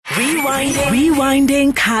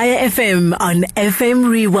Rewinding Kaya FM on FM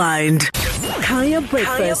Rewind. Kaya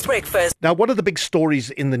Breakfast. Now, one of the big stories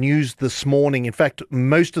in the news this morning, in fact,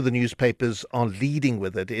 most of the newspapers are leading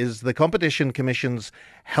with it, is the Competition Commission's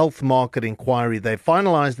health market inquiry. They've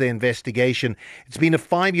finalised their investigation. It's been a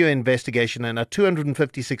 5-year investigation and a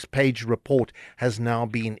 256-page report has now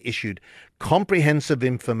been issued. Comprehensive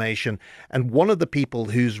information. And one of the people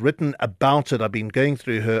who's written about it, I've been going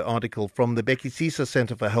through her article from the Becky Cisa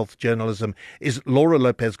Centre for Health Journalism, is Laura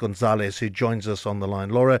López González, who joins us on the line.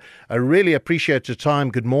 Laura, I really appreciate your time.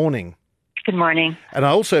 Good morning. Good morning. And I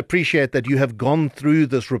also appreciate that you have gone through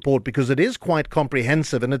this report because it is quite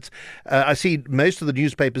comprehensive. And it's I see most of the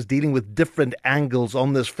newspapers dealing with different angles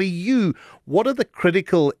on this. For you, what are the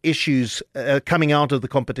critical issues coming out of the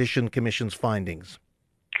Competition Commission's findings?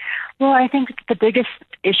 Well, I think the biggest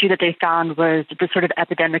issue that they found was the sort of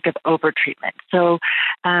epidemic of overtreatment. So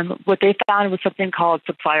what they found was something called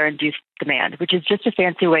supplier-induced demand, which is just a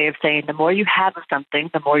fancy way of saying the more you have of something,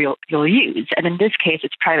 the more you'll use. And in this case,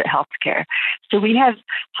 it's private health care. So we have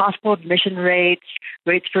hospital admission rates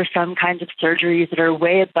for some kinds of surgeries that are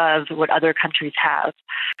way above what other countries have,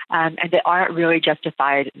 and they aren't really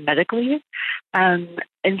justified medically. And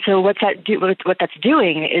so what that's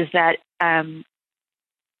doing is that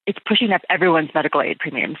it's pushing up everyone's medical aid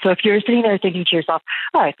premium. So if you're sitting there thinking to yourself,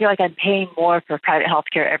 I feel like I'm paying more for private health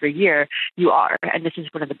care every year, you are. And this is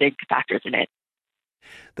one of the big factors in it.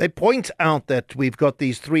 They point out that we've got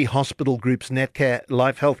these 3 hospital groups, Netcare,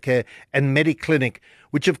 Life Healthcare and Mediclinic,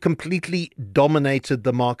 which have completely dominated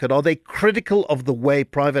the market. Are they critical of the way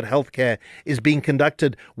private healthcare is being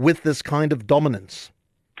conducted with this kind of dominance?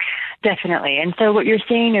 Definitely. And so what you're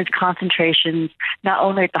seeing is concentrations not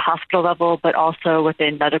only at the hospital level, but also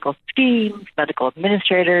within medical schemes, medical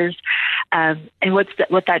administrators. And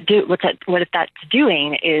what that's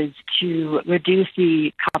doing is to reduce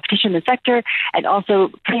the competition in the sector and also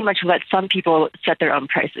pretty much let some people set their own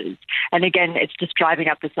prices. And again, it's just driving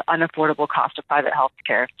up this unaffordable cost of private health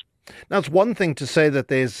care. Now, it's one thing to say that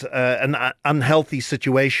there's an unhealthy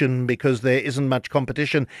situation because there isn't much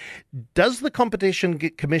competition. Does the Competition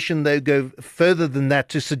Commission, though, go further than that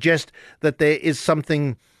to suggest that there is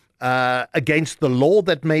something against the law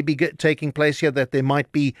that may be taking place here, that there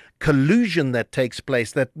might be collusion that takes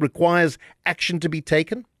place that requires action to be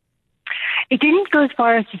taken? It didn't go as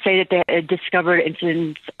far as to say that they had discovered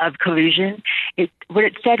incidents of collusion. What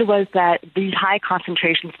it said was that these high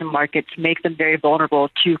concentrations in markets make them very vulnerable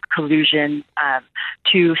to collusion,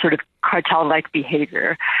 to sort of cartel-like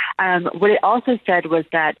behavior. What it also said was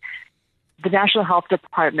that the National Health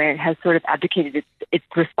Department has sort of abdicated its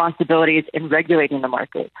responsibilities in regulating the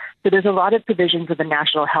market. So there's a lot of provisions of the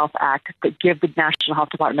National Health Act that give the National Health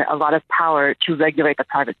Department a lot of power to regulate the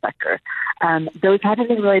private sector. Those haven't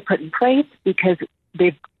been really put in place because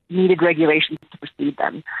they've needed regulations to precede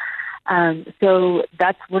them. So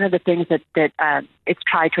that's one of the things that it's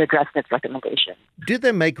tried to address in its recommendation. Did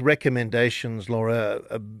they make recommendations, Laura,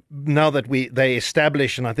 now that they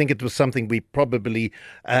established, and I think it was something we probably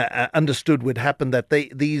understood would happen, that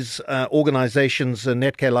these organizations,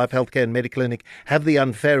 Netcare, Life Healthcare and Mediclinic, have the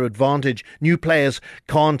unfair advantage. New players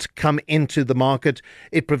can't come into the market.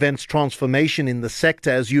 It prevents transformation in the sector,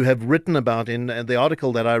 as you have written about in the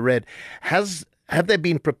article that I read. Have there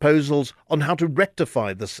been proposals on how to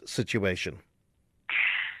rectify this situation?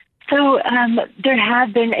 So there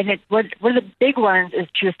have been, and one of the big ones is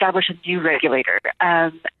to establish a new regulator.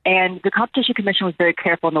 And the Competition Commission was very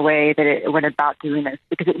careful in the way that it went about doing this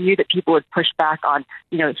because it knew that people would push back on,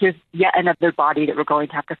 here's yet another body that we're going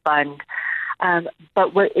to have to fund.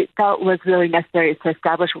 But what it felt was really necessary is to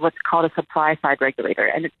establish what's called a supply-side regulator.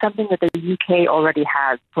 And it's something that the UK already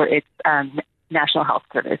has for its National Health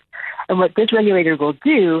Service. And what this regulator will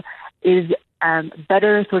do is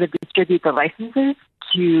better sort of distribute the licenses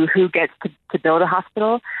to who gets to build a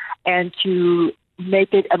hospital and to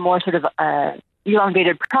make it a more sort of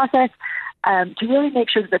elongated process to really make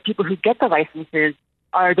sure that the people who get the licenses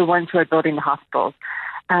are the ones who are building the hospitals.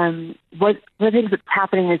 One of the things that's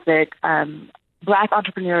happening is that Black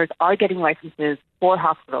entrepreneurs are getting licenses for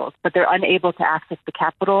hospitals, but they're unable to access the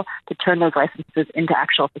capital to turn those licenses into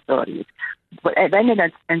actual facilities. What then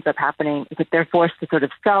ends up happening is that they're forced to sort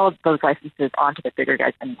of sell those licenses onto the bigger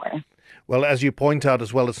guys anyway. Well, as you point out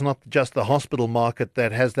as well, it's not just the hospital market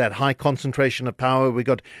that has that high concentration of power. We've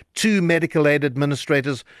got 2 medical aid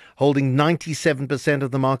administrators holding 97%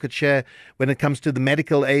 of the market share. When it comes to the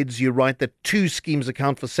medical aids, you write that 2 schemes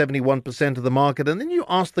account for 71% of the market. And then you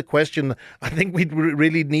ask the question, I think we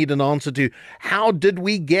really need an answer to, how did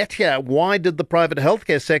we get here? Why did the private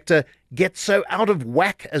healthcare sector get so out of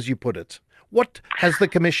whack, as you put it? What has the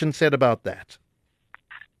Commission said about that?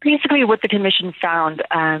 Basically, what the commission found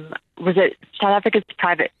was that South Africa's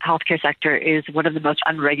private healthcare sector is one of the most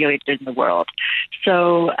unregulated in the world.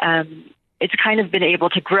 So it's kind of been able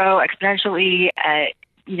to grow exponentially.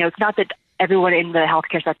 It's not that everyone in the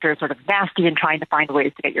healthcare sector is sort of nasty and trying to find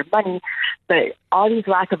ways to get your money, but all these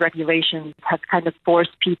lack of regulations have kind of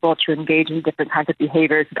forced people to engage in different kinds of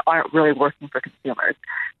behaviors that aren't really working for consumers.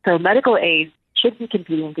 So medical aids should be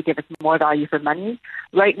competing to give us more value for money.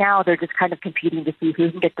 Right now, they're just kind of competing to see who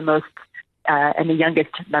can get the most and the youngest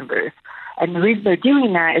members. And the reason they're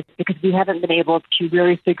doing that is because we haven't been able to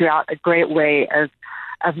really figure out a great way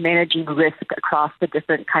of managing risk across the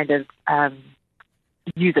different kind of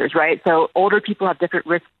users, right? So older people have different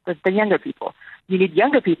risks than younger people. You need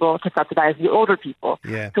younger people to subsidize the older people.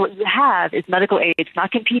 Yeah. So what you have is medical aids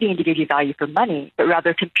not competing to give you value for money, but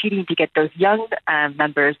rather competing to get those young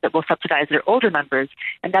members that will subsidize their older members.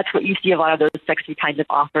 And that's what you see a lot of those sexy kinds of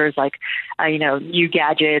offers like, new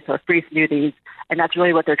gadgets or free smoothies. And that's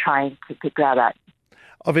really what they're trying to grab at.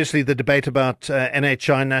 Obviously, the debate about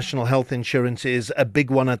NHI, National Health Insurance, is a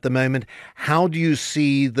big one at the moment. How do you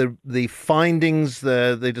see the findings,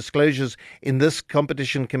 the disclosures in this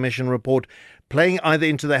Competition Commission report playing either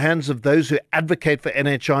into the hands of those who advocate for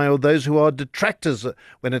NHI or those who are detractors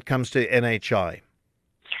when it comes to NHI?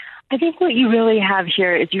 I think what you really have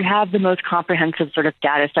here is you have the most comprehensive sort of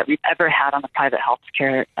data set we've ever had on the private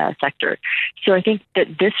healthcare sector. So I think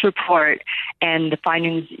that this report and the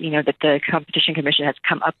findings, that the Competition Commission has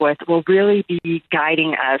come up with will really be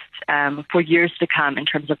guiding us for years to come in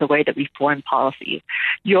terms of the way that we form policy.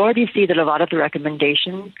 You already see that a lot of the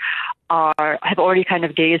recommendations have already kind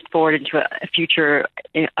of gazed forward into a future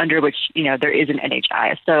under which, there is an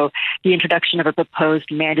NHI. So the introduction of a proposed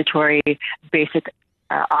mandatory basic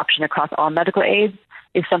option across all medical aids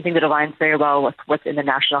is something that aligns very well with what's in the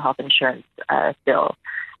National Health Insurance bill.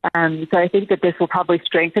 So I think that this will probably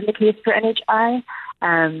strengthen the case for NHI.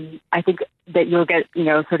 I think that you'll get,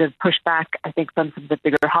 sort of pushback, I think, from some of the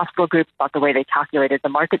bigger hospital groups about the way they calculated the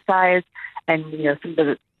market size. And, some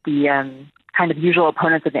of the kind of usual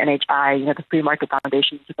opponents of the NHI, the free market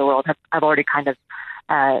foundations of the world have already kind of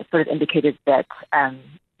sort of indicated that,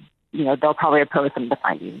 they'll probably oppose some of the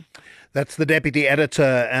findings. That's the Deputy Editor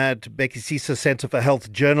at Bekisisa Centre for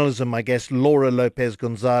Health Journalism, my guest, Laura López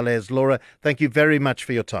González. Laura, thank you very much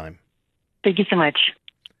for your time. Thank you so much.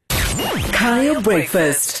 Kaya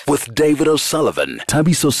Breakfast with David O'Sullivan,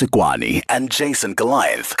 Tabiso Sekwani, and Jason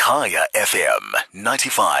Goliath. Kaya FM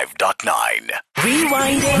 95.9.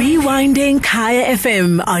 Rewinding Kaya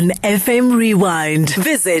FM on FM Rewind.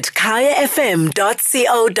 Visit kayafm.co.za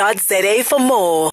for more.